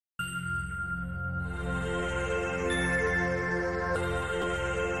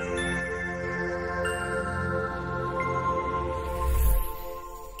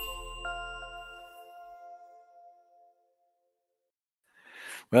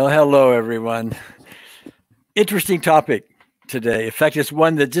Well, hello, everyone. Interesting topic today. In fact, it's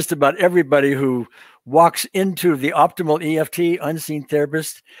one that just about everybody who walks into the optimal EFT unseen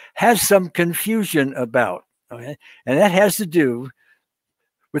therapist has some confusion about. Okay. And that has to do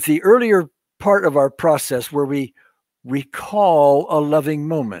with the earlier part of our process where we recall a loving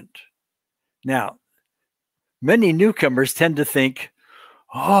moment. Now, many newcomers tend to think,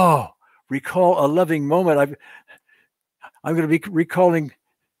 oh, recall a loving moment. I'm going to be recalling,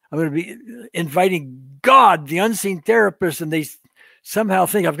 I'm going to be inviting God, the unseen therapist, and they somehow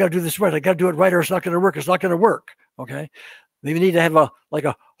think I've got to do this right. I got to do it right, or it's not going to work. It's not going to work. Okay, they need to have a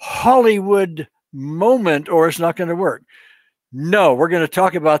Hollywood moment, or it's not going to work. No, we're going to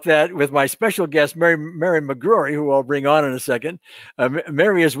talk about that with my special guest, Mary McGrory, who I'll bring on in a second.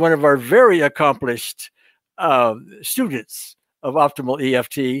 Mary is one of our very accomplished students of optimal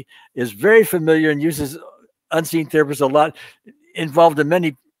EFT, is very familiar and uses unseen therapists a lot, involved in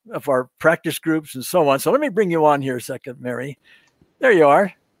many of our practice groups and so on. So let me bring you on here a second, Mary. There you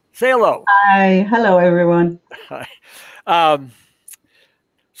are. Say hello. Hi. Hello, everyone. Hi.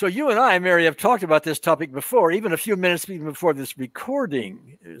 So you and I, Mary, have talked about this topic before, even a few minutes before this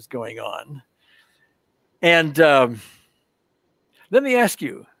recording is going on. And let me ask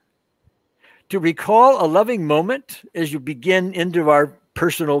you, to recall a loving moment as you begin into our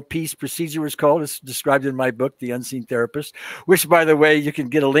personal peace procedure is called. It's described in my book, The Unseen Therapist, which, by the way, you can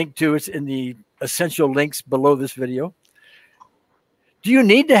get a link to. It's in the essential links below this video. Do you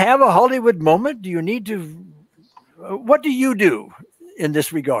need to have a Hollywood moment? Do you need to, what do you do in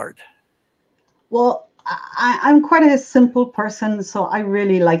this regard? Well, I'm quite a simple person, so I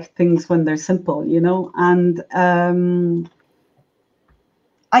really like things when they're simple, and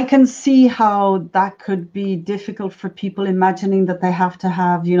I can see how that could be difficult for people imagining that they have to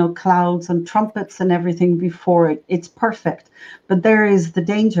have, clouds and trumpets and everything before it's perfect. But there is the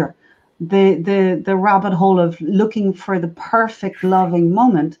danger. The rabbit hole of looking for the perfect loving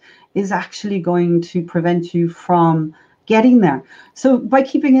moment is actually going to prevent you from getting there. So by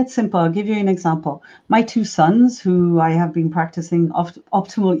keeping it simple, I'll give you an example. My two sons, who I have been practicing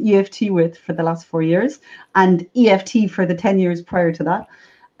optimal EFT with for the last 4 years, and EFT for the 10 years prior to that,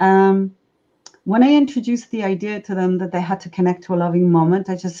 when I introduced the idea to them that they had to connect to a loving moment,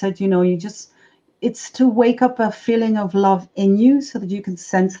 I just said, it's to wake up a feeling of love in you so that you can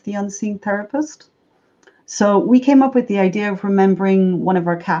sense the unseen therapist. So we came up with the idea of remembering one of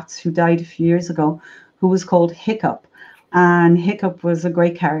our cats who died a few years ago, who was called Hiccup. And Hiccup was a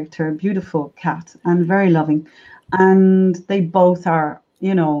great character, a beautiful cat and very loving. And they both are,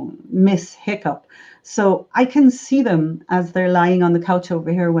 Miss Hiccup. So I can see them as they're lying on the couch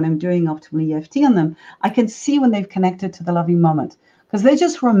over here when I'm doing optimal EFT on them. I can see when they've connected to the loving moment because they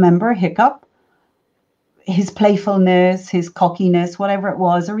just remember Hiccup, his playfulness, his cockiness, whatever it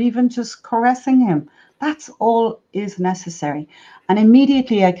was, or even just caressing him. That's all is necessary. And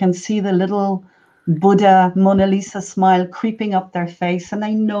immediately I can see the little Buddha Mona Lisa smile creeping up their face, and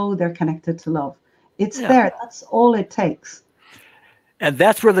I know they're connected to love. It's there. That's all it takes. And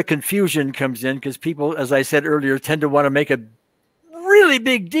that's where the confusion comes in, because people, as I said earlier, tend to want to make a really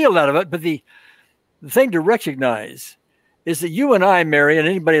big deal out of it. But the thing to recognize is that you and I, Mary, and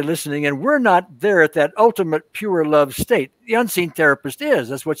anybody listening, and we're not there at that ultimate pure love state. The unseen therapist is.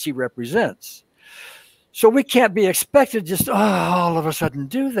 That's what she represents. So we can't be expected just all of a sudden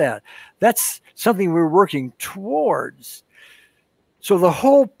do that. That's something we're working towards. So the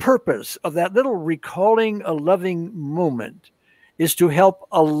whole purpose of that little recalling a loving moment is to help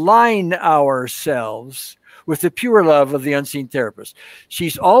align ourselves with the pure love of the unseen therapist.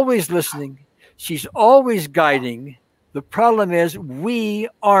 She's always listening. She's always guiding. The problem is we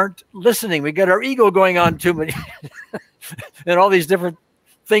aren't listening. We got our ego going on too many and all these different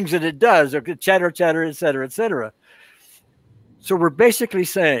things that it does, or chatter, et cetera, et cetera. So we're basically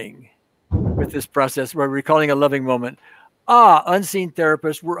saying with this process, we're recalling a loving moment. Unseen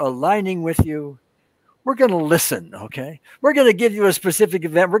therapist, we're aligning with you. We're going to listen, okay? We're going to give you a specific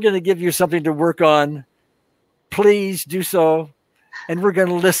event. We're going to give you something to work on. Please do so. And we're going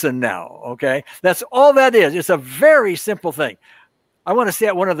to listen now, okay? That's all that is. It's a very simple thing. I want to say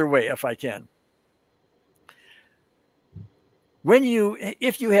it one other way, if I can.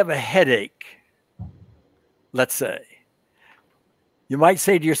 If you have a headache, let's say, you might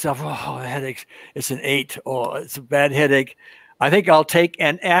say to yourself, oh, the headache, it's an 8. Oh, it's a bad headache. I think I'll take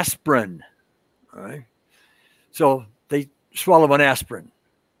an aspirin. All right. So they swallow an aspirin.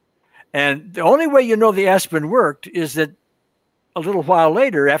 And the only way you know the aspirin worked is that a little while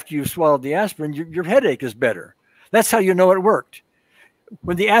later, after you swallowed the aspirin, your headache is better. That's how you know it worked.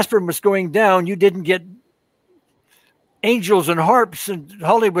 When the aspirin was going down, you didn't get angels and harps and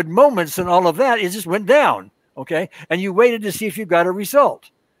Hollywood moments and all of that. It just went down. Okay. And you waited to see if you got a result.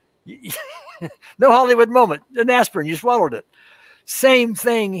 No Hollywood moment, an aspirin, you swallowed it. Same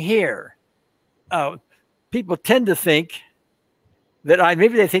thing here. People tend to think that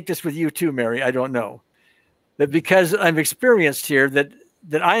maybe they think this with you too, Mary, I don't know. That because I'm experienced here, that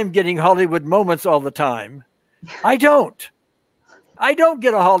I am getting Hollywood moments all the time. I don't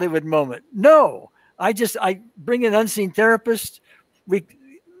get a Hollywood moment. No, I bring an unseen therapist. We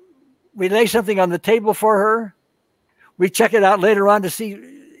lay something on the table for her. We check it out later on to see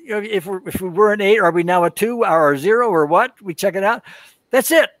if we were an 8, are we now a 2 or a 0 or what? We check it out.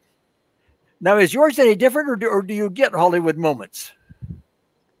 That's it. Now, is yours any different, or do you get Hollywood moments?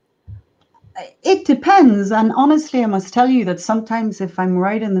 It depends. And honestly, I must tell you that sometimes if I'm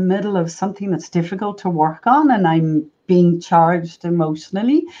right in the middle of something that's difficult to work on and I'm being charged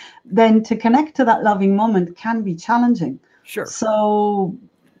emotionally, then to connect to that loving moment can be challenging. Sure. So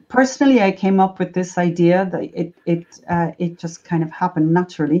personally, I came up with this idea that it just kind of happened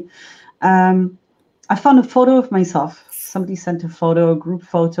naturally. I found a photo of myself. Somebody sent a photo, a group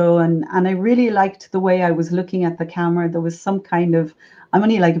photo, and I really liked the way I was looking at the camera. There was some kind of, I'm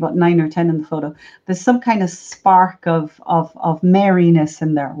only like about 9 or 10 in the photo. There's some kind of spark of merriness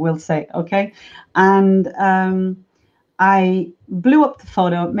in there, we'll say, okay? And I blew up the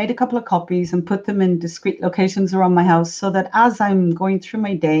photo, made a couple of copies and put them in discrete locations around my house so that as I'm going through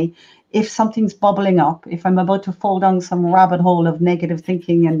my day, if something's bubbling up, if I'm about to fall down some rabbit hole of negative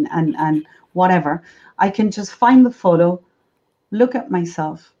thinking and whatever, I can just find the photo, look at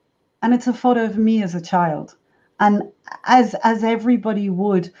myself, and it's a photo of me as a child. And as everybody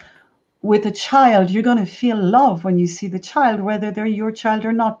would with a child, you're going to feel love when you see the child, whether they're your child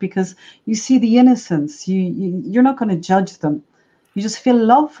or not, because you see the innocence. You're not going to judge them. You just feel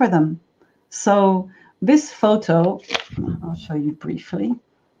love for them. So this photo, I'll show you briefly.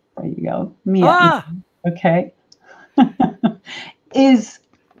 There you go. Mia. Okay.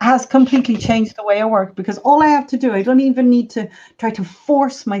 Has completely changed the way I work, because all I have to do, I don't even need to try to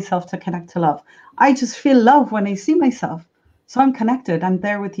force myself to connect to love. I just feel love when I see myself. So I'm connected. I'm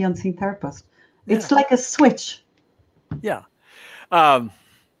there with the unseen therapist. Yeah. It's like a switch. Yeah.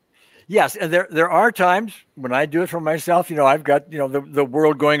 Yes. And there are times when I do it for myself, I've got, the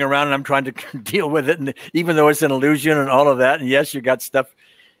world going around and I'm trying to deal with it. And even though it's an illusion and all of that, and yes, you got stuff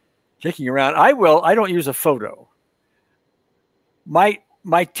kicking around. I don't use a photo. My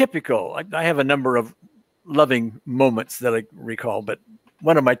typical, I have a number of loving moments that I recall, but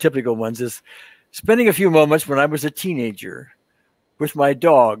one of my typical ones is spending a few moments when I was a teenager with my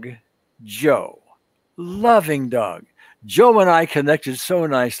dog, Joe. Loving dog. Joe and I connected so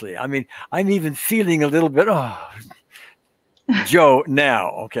nicely. I mean, I'm even feeling a little bit, Joe now,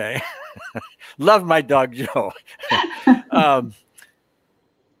 okay? Love my dog, Joe.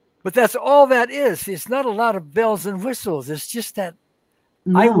 But that's all that is. It's not a lot of bells and whistles. It's just that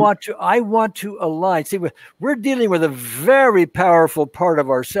no. I want to align. See, we're dealing with a very powerful part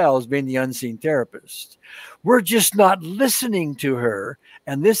of ourselves, being the unseen therapist. We're just not listening to her.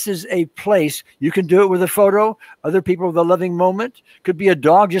 And this is a place you can do it with a photo. Other people with a loving moment. Could be a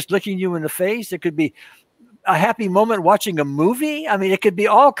dog just licking you in the face. It could be a happy moment watching a movie. I mean, it could be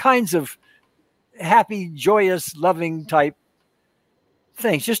all kinds of happy, joyous, loving type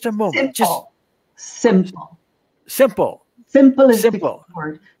things. Just a moment. Simple. Simple is the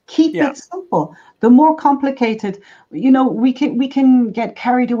word. Keep it simple. The more complicated, we can get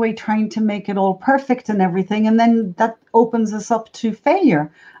carried away trying to make it all perfect and everything, and then that opens us up to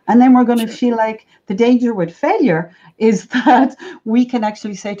failure. And then we're going to feel like the danger with failure is that we can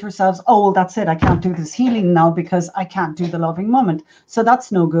actually say to ourselves, oh, well, that's it. I can't do this healing now because I can't do the loving moment. So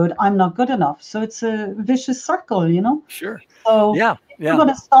that's no good. I'm not good enough. So it's a vicious circle, Sure. So we're going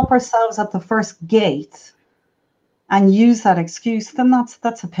to stop ourselves at the first gate and use that excuse, then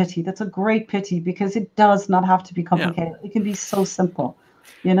that's a pity. That's a great pity, because it does not have to be complicated. It can be so simple,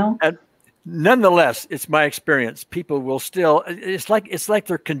 And nonetheless, it's my experience. People will still, it's like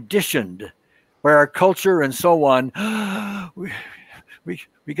they're conditioned, where our culture and so on,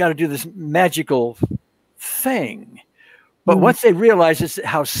 we got to do this magical thing. But once they realize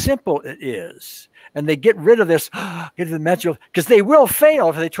how simple it is, and they get rid of this, get the magical, because they will fail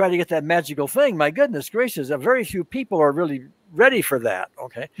if they try to get that magical thing. My goodness gracious, very few people are really ready for that.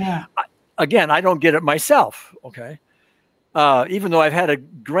 Okay. Yeah. I don't get it myself. Okay. Even though I've had a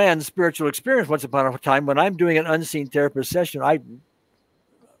grand spiritual experience once upon a time, when I'm doing an unseen therapist session,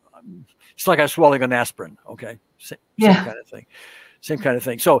 it's like I'm swallowing an aspirin. Okay. Same kind of thing. Same kind of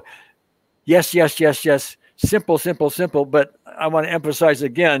thing. So yes. Simple. But I want to emphasize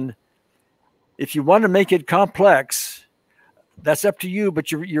again, if you want to make it complex, that's up to you,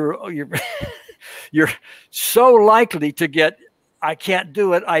 but you're so likely to get, I can't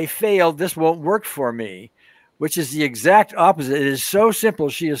do it, I failed, this won't work for me, which is the exact opposite. It is so simple.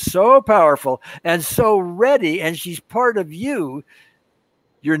 She is so powerful and so ready, and she's part of you.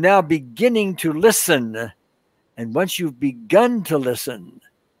 You're now beginning to listen. And once you've begun to listen,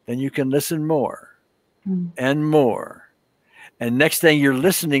 then you can listen more and more. And next thing, your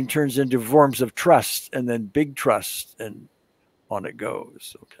listening turns into forms of trust, and then big trust, and on it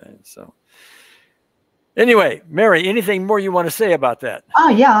goes. Okay, so anyway, Mary, anything more you want to say about that? Oh,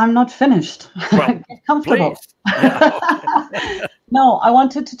 yeah, I'm not finished. Well, get comfortable. Yeah, okay. No, I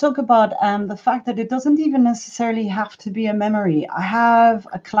wanted to talk about the fact that it doesn't even necessarily have to be a memory. I have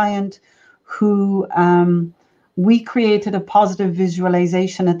a client who we created a positive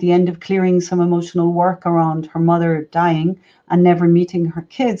visualization at the end of clearing some emotional work around her mother dying and never meeting her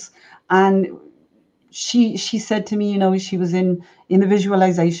kids. And she said to me, you know, she was in the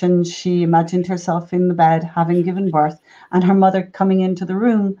visualization, she imagined herself in the bed having given birth, and her mother coming into the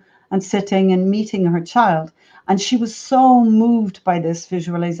room and sitting and meeting her child. And she was so moved by this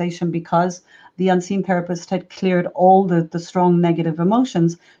visualization because the unseen therapist had cleared all the strong negative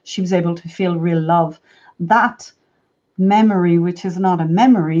emotions. She was able to feel real love. That memory, which is not a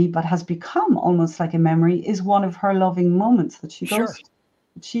memory but has become almost like a memory, is one of her loving moments that she goes to,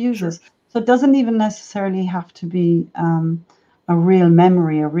 that she uses. Sure. So it doesn't even necessarily have to be a real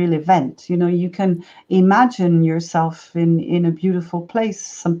memory, a real event. You know, you can imagine yourself in a beautiful place,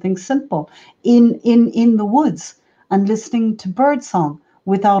 something simple, in the woods, and listening to birdsong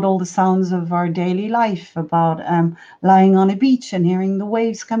without all the sounds of our daily life, about lying on a beach and hearing the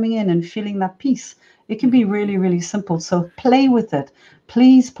waves coming in and feeling that peace. It can be really, really simple. So play with it.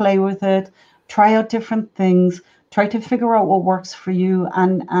 Please play with it. Try out different things. Try to figure out what works for you,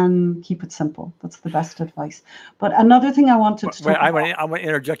 and keep it simple. That's the best advice. But another thing I wanted to talk about. I want to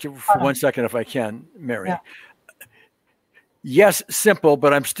interject you for 1 second, if I can, Mary. Yeah. Yes, simple,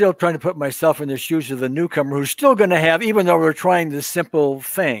 but I'm still trying to put myself in the shoes of the newcomer who's still going to have, even though we're trying this simple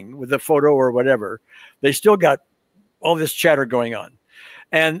thing with a photo or whatever, they still got all this chatter going on.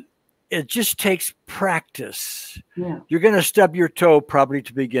 And it just takes practice. Yeah. You're going to stub your toe probably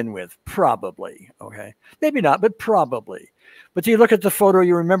to begin with, probably. Okay. Maybe not, but probably. But you look at the photo,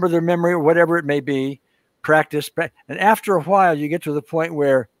 you remember their memory or whatever it may be, practice. And after a while, you get to the point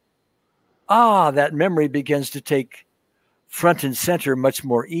where, that memory begins to take front and center much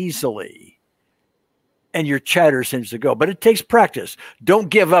more easily. And your chatter seems to go. But it takes practice. Don't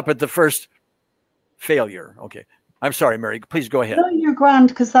give up at the first failure. Okay. I'm sorry, Mary, please go ahead. No, you're grand,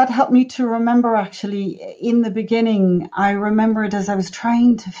 because that helped me to remember, actually, in the beginning. I remembered as I was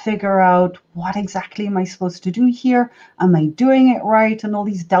trying to figure out what exactly am I supposed to do here? Am I doing it right? And all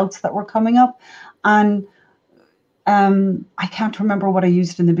these doubts that were coming up. And I can't remember what I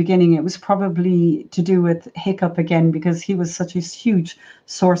used in the beginning. It was probably to do with Hiccup again, because he was such a huge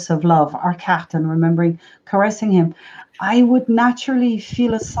source of love, our cat, and remembering caressing him. I would naturally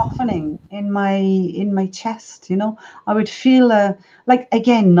feel a softening in my chest, you know. I would feel like,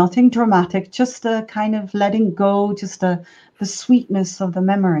 again, nothing dramatic, just a kind of letting go, just the sweetness of the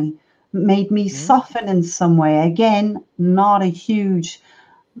memory made me soften in some way. Again, not a huge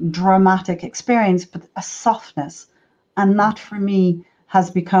dramatic experience, but a softness. And that for me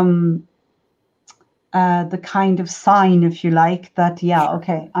has become the kind of sign, if you like, that,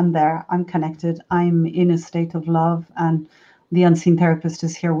 okay, I'm there, I'm connected, I'm in a state of love, and the unseen therapist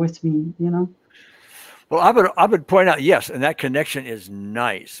is here with me, you know? Well, I would point out, yes, and that connection is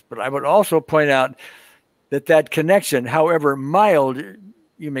nice, but I would also point out that connection, however mild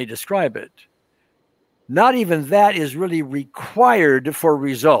you may describe it, not even that is really required for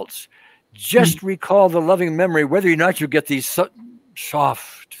results. Just recall the loving memory, whether or not you get these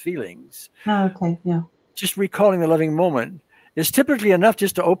soft feelings. Oh, okay, yeah. Just recalling the loving moment is typically enough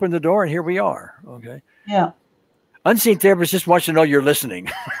just to open the door, and here we are. Okay. Yeah. Unseen therapist just wants to know you're listening.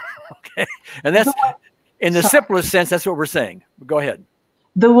 Okay. And that's, in the simplest sense, that's what we're saying. Go ahead.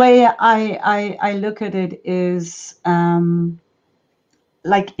 The way I look at it is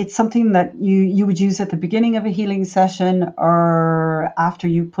like it's something that you would use at the beginning of a healing session, or after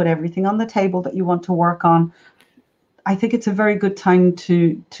you put everything on the table that you want to work on. I think it's a very good time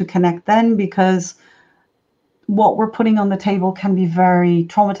to connect then, because what we're putting on the table can be very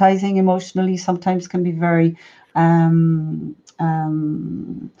traumatizing emotionally, sometimes can be very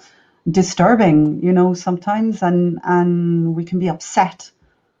disturbing, you know, sometimes, and we can be upset.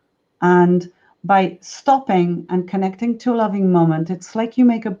 And by stopping and connecting to a loving moment, it's like you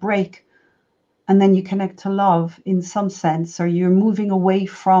make a break and then you connect to love in some sense, or you're moving away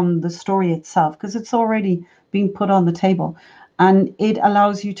from the story itself because it's already being put on the table. and it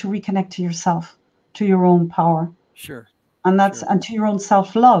allows you to reconnect to yourself, to your own power. Sure. And that's and to your own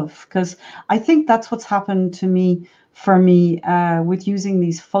self-love, because I think that's what's happened to me, for me, with using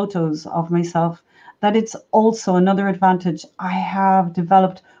these photos of myself, that it's also another advantage. I have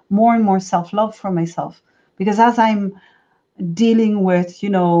developed more and more self-love for myself, because as I'm dealing with, you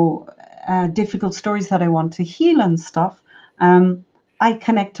know, difficult stories that I want to heal and stuff, I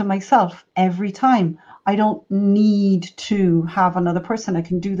connect to myself every time. I don't need to have another person. I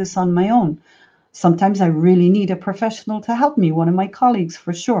can do this on my own. Sometimes I really need a professional to help me, one of my colleagues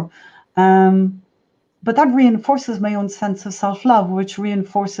for sure. But that reinforces my own sense of self-love, which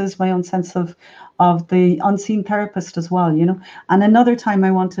reinforces my own sense of the unseen therapist as well, you know. And another time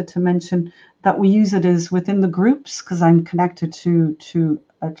I wanted to mention that we use it is within the groups, because I'm connected to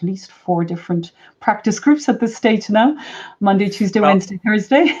at least 4 different practice groups at this stage now: Monday, Tuesday, Wednesday,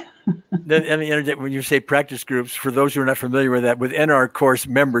 Thursday. Then on the internet, when you say practice groups, for those who are not familiar with that, within our course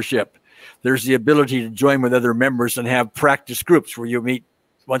membership, there's the ability to join with other members and have practice groups where you meet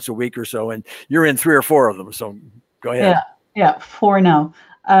once a week or so, and you're in 3 or 4 of them. So go ahead. Yeah, 4 now.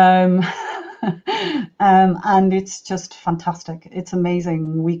 And it's just fantastic. It's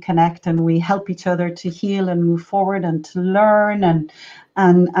amazing. We connect and we help each other to heal and move forward and to learn, and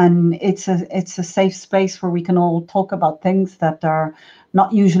it's a safe space where we can all talk about things that are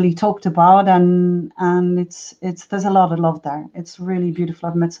not usually talked about, and it's there's a lot of love there. It's really beautiful.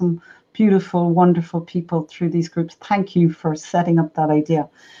 I've met some beautiful, wonderful people through these groups. Thank you for setting up that idea.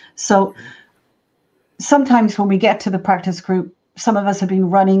 So sometimes when we get to the practice group, some of us have been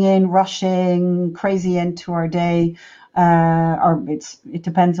running in, rushing crazy into our day, or it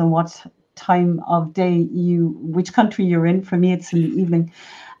depends on what time of day which country you're in. For me, it's in the evening.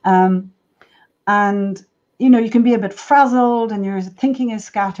 And you know, you can be a bit frazzled and your thinking is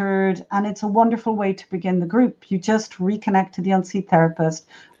scattered, and it's a wonderful way to begin the group. You just reconnect to the unseen therapist,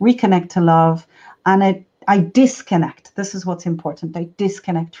 reconnect to love, and I disconnect. This is what's important. I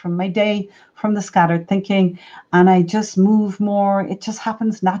disconnect from my day, from the scattered thinking, and I just move more. It just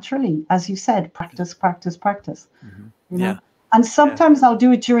happens naturally, as you said, practice, practice, practice. You know? And sometimes I'll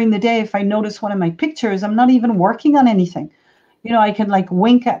do it during the day. If I notice one of my pictures, I'm not even working on anything. You know, I can like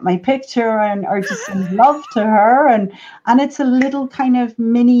wink at my picture or just send love to her, and it's a little kind of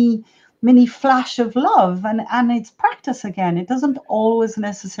mini flash of love, and it's practice again. It doesn't always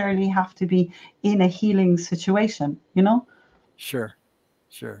necessarily have to be in a healing situation, you know. Sure.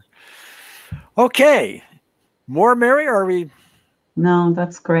 Okay, more, Mary, or are we? No,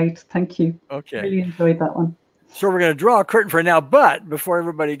 that's great. Thank you. Okay, really enjoyed that one. So we're going to draw a curtain for now, but before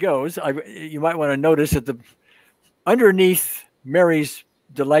everybody goes, you might want to notice that underneath Mary's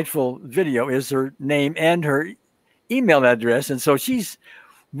delightful video is her name and her email address. And so she's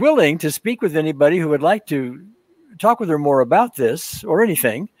willing to speak with anybody who would like to talk with her more about this or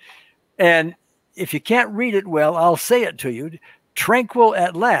anything. And if you can't read it well, I'll say it to you: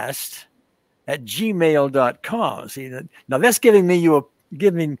 tranquilatLast@gmail.com. See, now that's giving me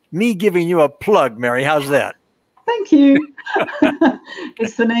giving you a plug, Mary. How's that? Thank you.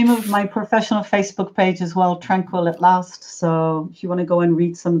 It's the name of my professional Facebook page as well, Tranquil at Last. So if you want to go and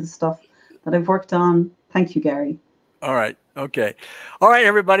read some of the stuff that I've worked on, thank you, Gary. All right. Okay. All right,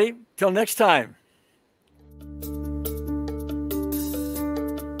 everybody. Till next time.